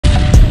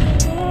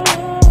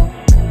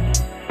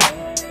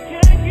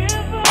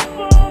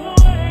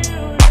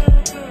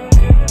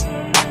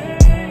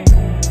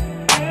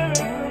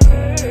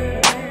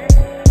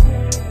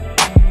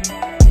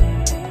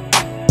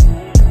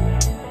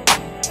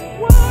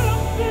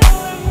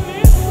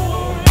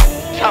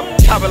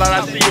I be like,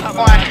 I see you,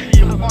 Quan.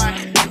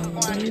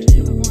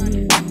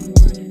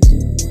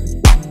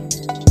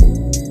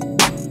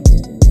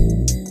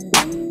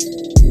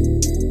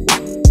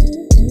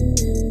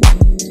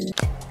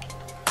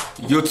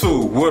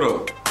 YouTube, what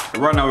up?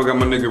 Right now we got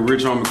my nigga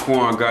Rich Homie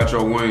Quan, got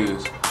your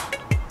Wingz.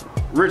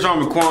 Rich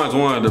Homie Quan is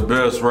one of the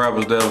best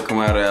rappers that ever come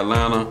out of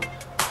Atlanta.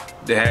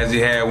 Has he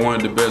had one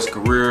of the best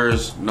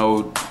careers?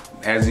 No.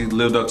 Has he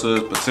lived up to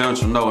his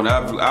potential? No. And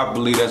I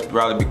believe that's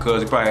probably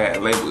because he probably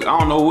had label. I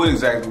don't know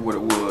exactly what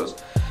it was.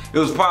 It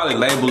was probably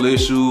label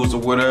issues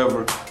or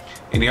whatever.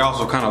 And he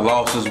also kind of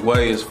lost his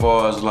way as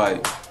far as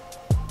like,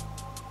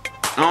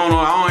 I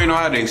don't even know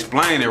how to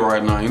explain it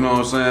right now, you know what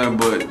I'm saying?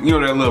 But you know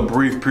that little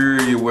brief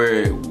period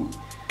where,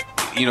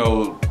 you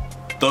know,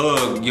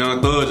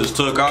 Young Thug just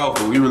took off,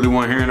 but we really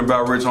weren't hearing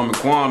about Rich Homie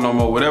Quan no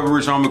more. Whatever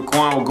Rich Homie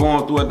Quan was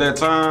going through at that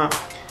time,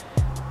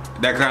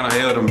 that kind of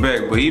held him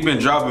back. But he been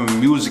dropping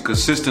music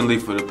consistently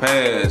for the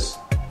past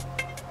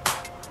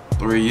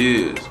 3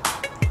 years.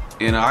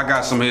 And I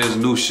got some of his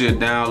new shit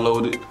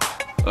downloaded.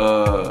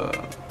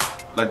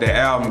 Like that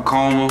album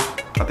Coma,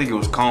 I think it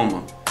was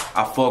Coma.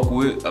 I fuck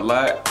with a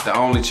lot. The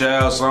Only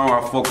Child song,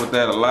 I fuck with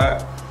that a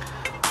lot.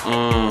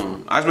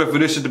 I expect for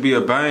this shit to be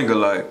a banger.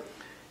 Like,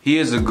 he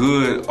is a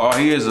good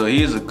artist.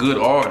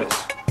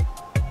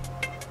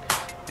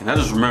 And I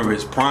just remember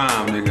his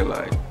prime, nigga.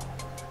 Like,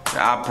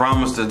 I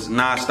promise to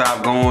not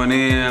stop going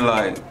in.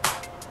 Like,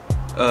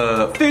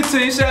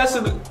 15 shots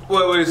in the,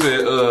 what is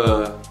it?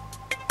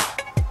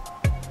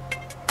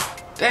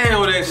 Damn,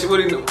 what that shit? What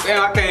he do?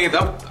 Damn, I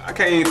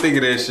can't even think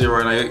of that shit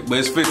right now. But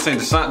it's 15.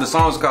 The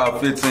song's called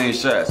 15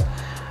 Shots.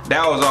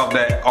 That was off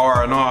that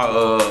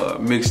R&R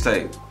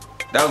mixtape.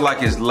 That was like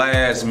his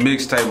last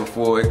mixtape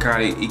before he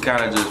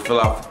kind of just fell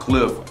off a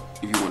cliff,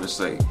 if you want to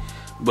say.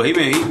 But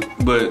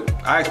but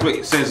I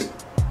expect, since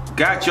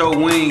Got Your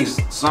Wingz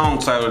song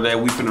title that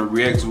we finna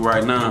react to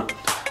right now,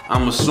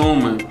 I'm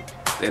assuming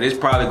that it's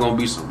probably gonna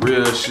be some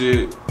real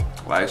shit,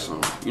 like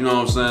some, you know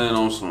what I'm saying,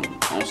 on some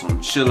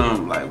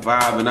chillin', like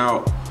vibing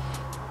out.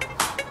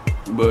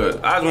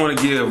 But I just want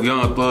to give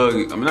Young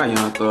Thug, not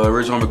Young Thug,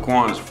 Rich Homie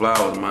Quan his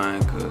flowers,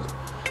 man, cause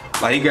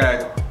like he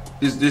got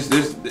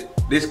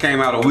this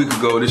came out a week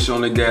ago. This shit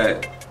only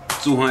got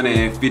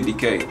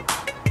 250K,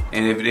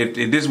 and if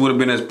this would have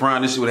been his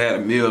prime, this shit would have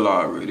had a meal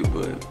already.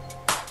 But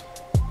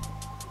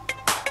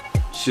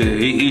shit,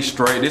 he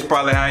straight. This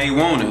probably how he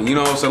want it. You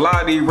know, so a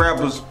lot of these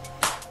rappers,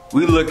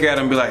 we look at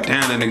him and be like,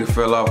 damn, that nigga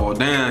fell off, or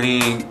damn,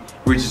 he ain't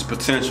reached his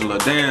potential, or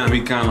damn, he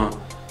kinda,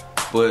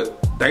 but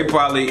they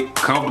probably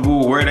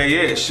comfortable where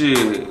they at.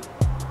 Shit,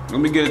 let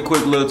me get a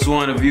quick little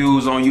 200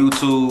 views on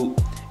YouTube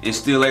and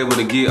still able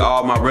to get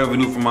all my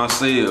revenue from my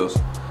sales.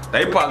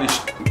 They probably,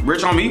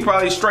 Rich Homie, he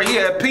probably straight, he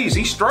at peace,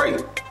 he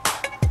straight.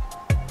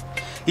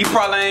 He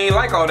probably ain't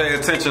like all that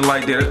attention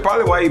like that. That's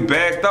probably why he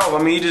backed off.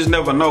 I mean, you just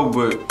never know,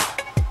 but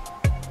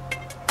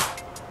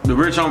the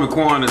Rich Homie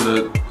Quan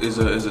is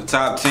a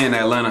top 10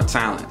 Atlanta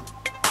talent.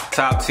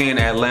 Top 10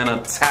 Atlanta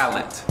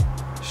talent.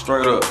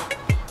 Straight up.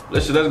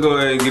 Let's go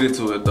ahead and get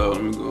into it though.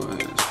 Let me go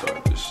ahead and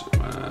start this shit,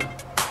 man.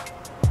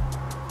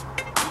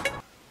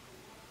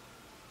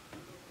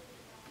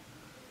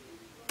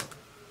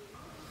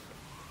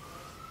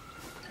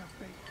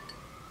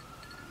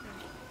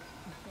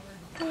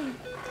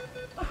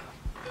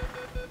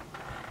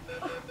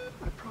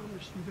 I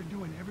promise you they're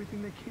doing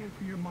everything they can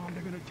for your mom.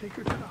 They're gonna take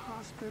her to the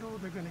hospital.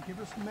 They're gonna give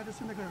her some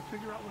medicine. They're gonna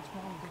figure out what's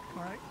wrong with her.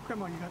 All right,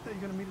 Grandma, you got that?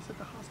 You're gonna meet us at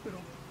the hospital.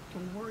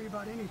 Don't worry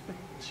about anything.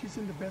 She's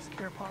in the best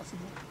care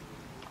possible.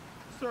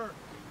 Sir,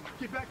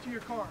 get back to your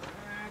car.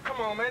 Man,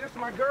 come on, man. This is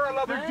my girl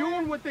up there. They're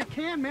doing what they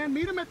can, man.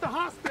 Meet them at the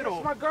hospital. This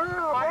is my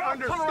girl, I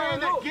bro.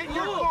 understand that. Get in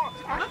your car.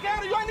 Look at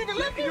her. You ain't need to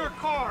look in your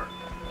car.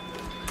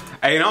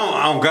 Hey,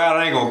 on God,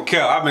 I ain't gonna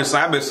care. I've been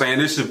saying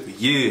this shit for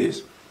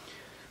years.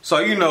 So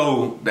you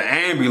know, the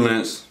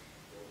ambulance,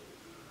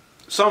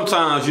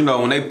 sometimes, you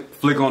know, when they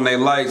flick on their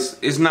lights,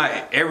 it's not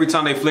every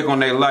time they flick on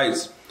their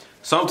lights.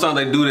 Sometimes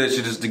they do that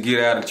shit just to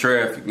get out of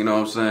traffic, you know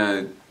what I'm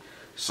saying?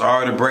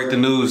 Sorry to break the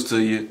news to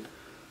you,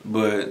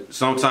 but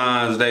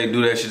sometimes they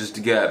do that shit just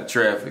to get out of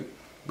traffic.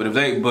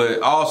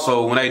 But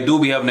also when they do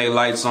be having their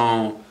lights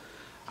on,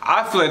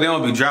 I feel like they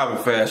don't be driving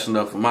fast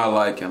enough for my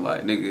liking.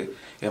 Like, nigga,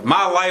 if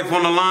my life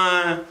on the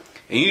line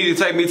and you need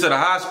to take me to the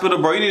hospital,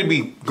 bro, you need to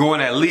be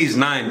going at least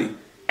 90.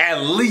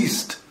 At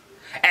least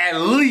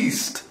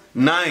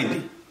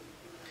 90.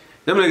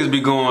 Them niggas be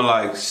going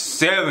like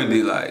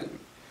 70, like,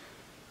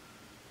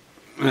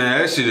 man,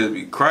 that shit just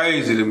be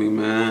crazy to me,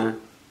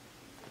 man.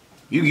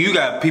 You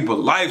got people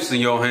lives in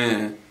your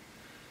hand,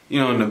 you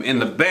know, in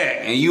the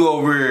back, and you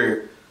over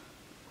here,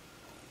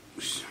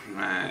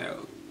 man.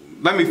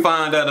 Let me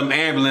find out them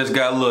ambulance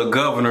got a little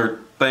governor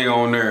thing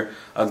on there.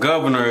 A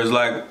governor is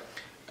like,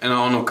 and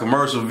on the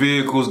commercial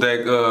vehicles that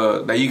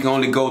you can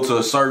only go to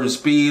a certain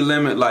speed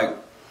limit. Like,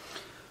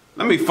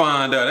 let me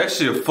find out. That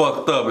shit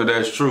fucked up if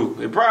that's true.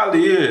 It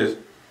probably is.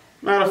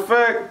 Matter of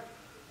fact,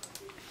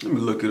 let me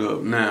look it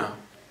up now.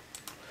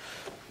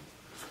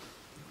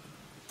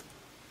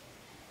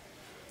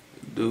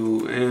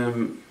 Dude,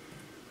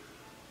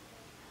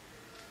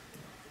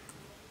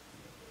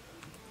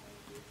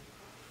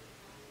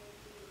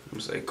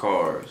 gonna say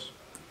cars.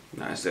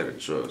 Nah, instead of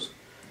trucks.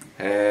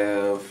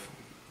 Have,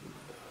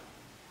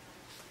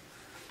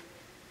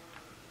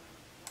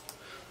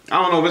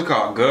 I don't know if it's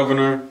called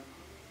governor.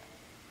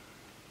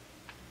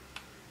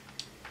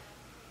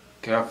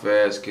 How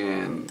fast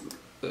can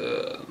I'm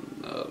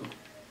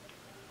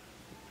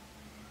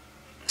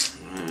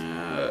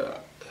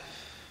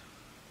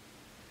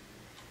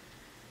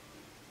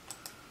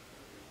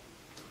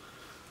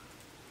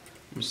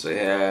gonna say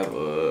have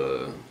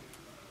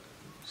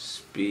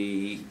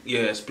speed,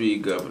 yeah,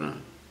 speed governor.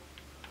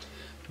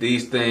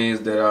 These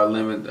things that are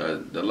limit,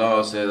 the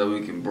law says that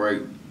we can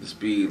break the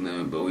speed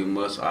limit, but we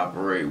must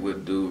operate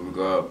with due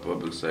regard for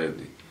public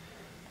safety.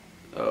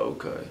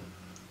 Okay.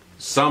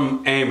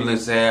 Some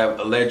ambulances have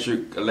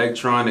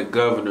electronic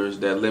governors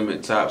that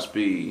limit top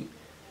speed.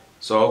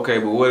 So okay,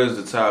 but what is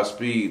the top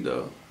speed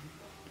though?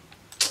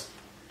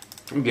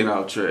 I'm getting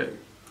off track.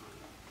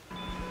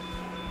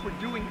 We're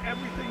doing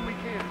everything we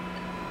can.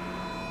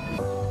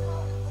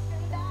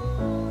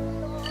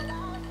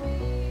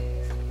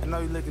 I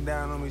know you looking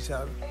down on me,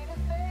 shawty.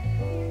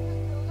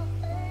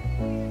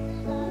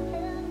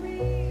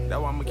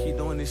 That's why I'ma keep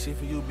doing this shit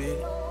for you,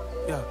 bitch.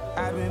 Yeah,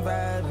 I've been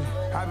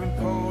vibing, I've been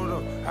pulled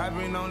up, I've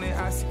been on that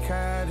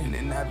oxycontin,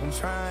 and I've been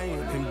trying.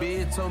 And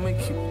Big told me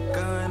keep a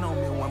gun on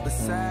me, one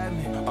beside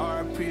me.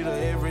 R.I.P. to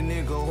every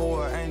nigga who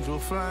an angel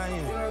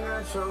flying.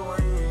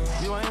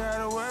 You ain't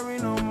gotta worry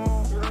no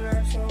more. You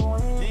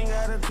ain't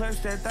gotta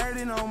clutch that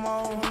 30 no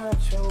more.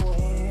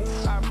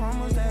 I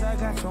promise that I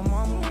got your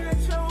mama.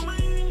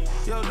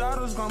 Your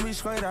daughter's gonna be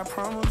straight, I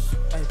promise.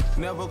 Ay,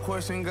 never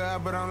question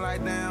God, but I'm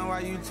like, damn, why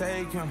you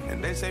take him?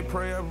 And they say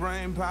prayer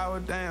bring power,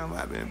 damn,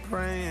 I've been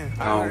praying.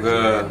 Oh,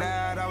 good.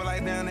 Died, I was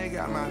like, damn, they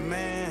got my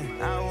man.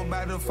 I was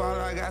about to fall,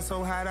 I got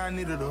so hot, I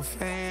needed a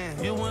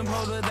fan. You wouldn't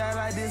supposed to die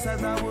like this, I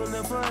thought we'd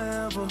live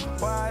forever.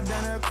 Why I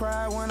done that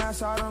cry when I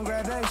saw them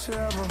grab that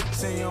shovel?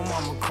 Seen your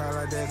mama cry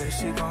like that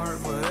shit gon' hurt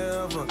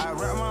forever. I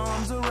wrapped my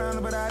arms around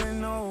her, but I didn't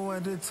know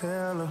what to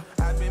tell her.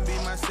 I've been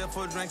beating myself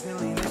for drinking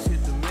lean, that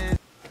shit the man.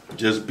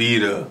 Just be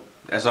there.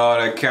 That's all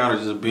that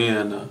counts, just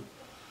being there.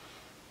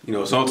 You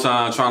know,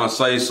 sometimes trying to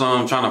say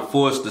something, trying to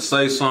force to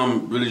say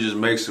something really just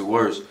makes it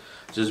worse.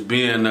 Just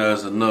being there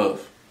is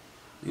enough.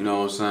 You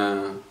know what I'm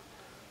saying?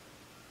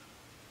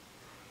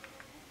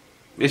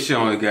 This shit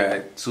only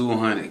got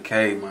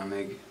 200K, my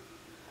nigga.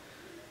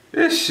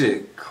 This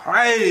shit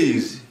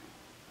crazy.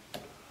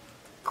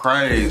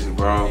 Crazy,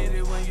 bro.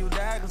 When you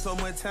died, so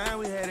much time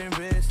we had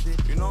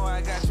invested. You know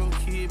I got your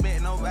kid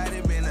back,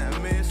 nobody been I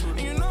miss you.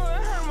 You know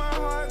it hurt my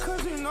heart,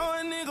 cause you know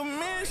a nigga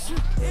miss you.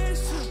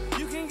 It's you.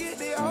 You can get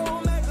the whole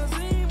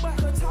magazine,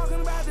 but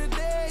talking about the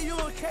day,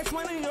 you'll catch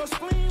one in your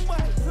screen, but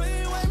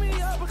please wake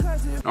me up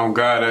because it Oh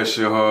God, that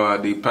shit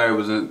hard. These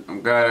papers, oh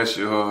God, that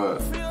shit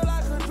hard. feel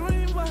like a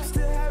dream, but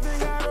still haven't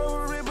got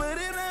over it, but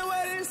it ain't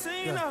what it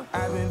seems.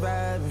 I've been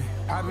vibing,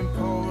 I've been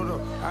pulled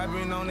up, I've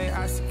been on that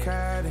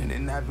oxycontin,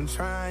 and I've been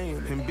trying.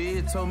 And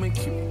Big told me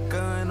keep a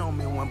gun on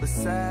me, one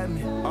beside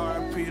me.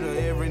 R.I.P.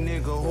 to every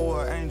nigga who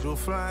an angel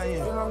flying.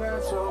 You don't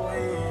got your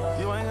way.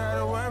 You ain't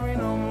gotta worry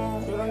no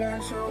more. You don't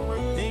got your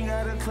way. You ain't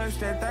gotta clutch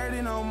that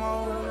 30 no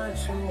more. You don't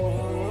got your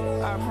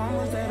way. I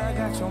promise that I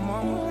got your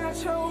mama. You don't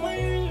got your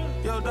way.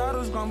 Your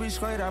daughter's gonna be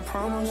straight, I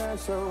promise. You don't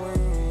got your way.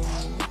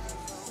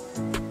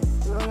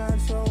 You don't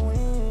got your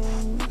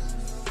wings.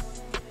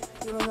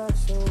 You don't got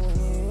your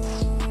wings.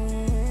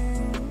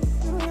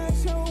 You don't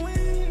got your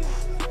wings.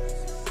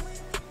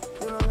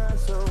 You don't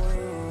got your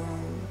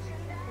wings.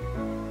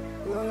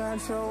 You don't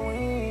got your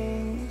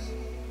wings.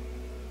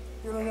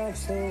 You don't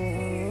got your wings.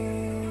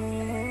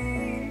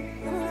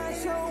 You don't got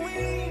your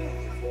wings.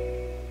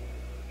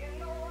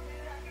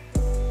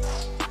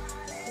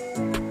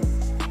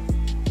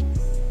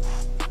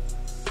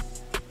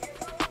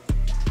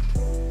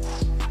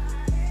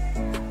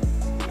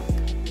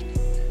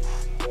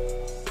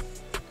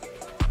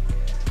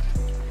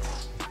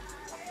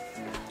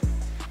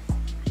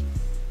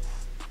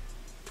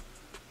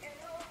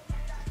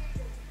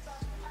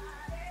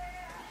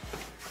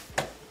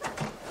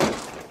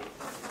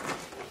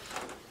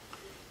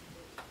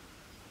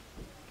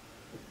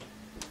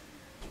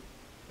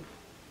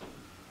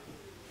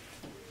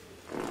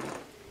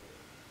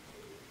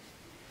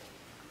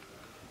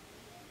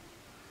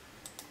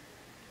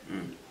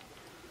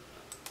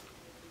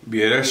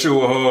 Yeah, that shit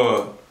was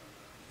hard.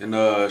 And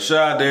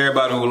shout out to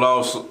everybody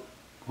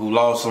who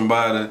lost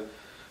somebody.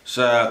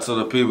 Shout out to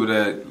the people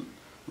that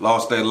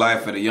lost their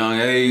life at a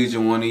young age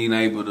and weren't even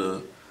able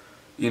to,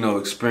 you know,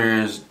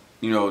 experience,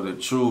 you know, the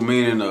true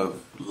meaning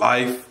of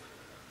life.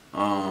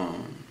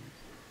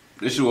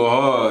 This shit was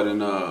hard,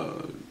 and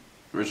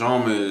Rich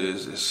Homie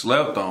is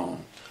slept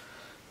on.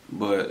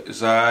 But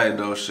it's alright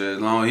though, shit.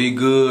 As long as he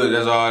good,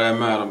 that's all that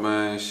matter,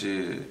 man.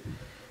 Shit.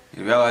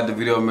 If y'all like the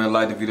video, man,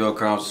 like the video,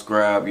 comment,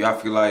 subscribe. Y'all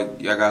feel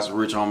like y'all got some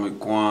Rich Homie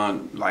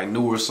Quan, like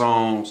newer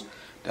songs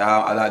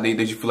that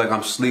that you feel like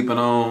I'm sleeping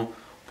on,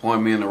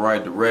 point me in the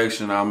right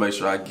direction. I'll make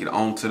sure I get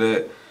onto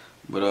that.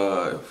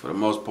 But for the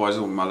most part,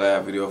 this was my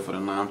last video for the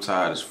night. I'm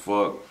tired as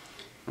fuck.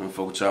 I'm gonna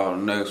fuck with y'all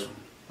on the next one.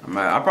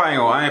 I probably ain't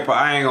gonna,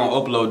 I ain't gonna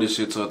upload this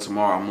shit till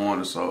tomorrow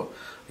morning, so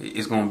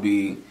it's gonna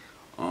be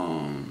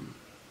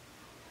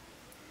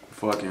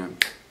fucking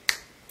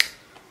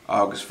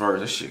August 1st.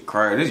 This shit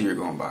crazy. This year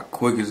going by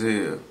quick as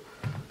hell.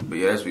 But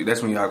yeah,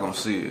 that's when y'all gonna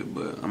see it.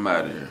 But I'm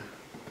out of here.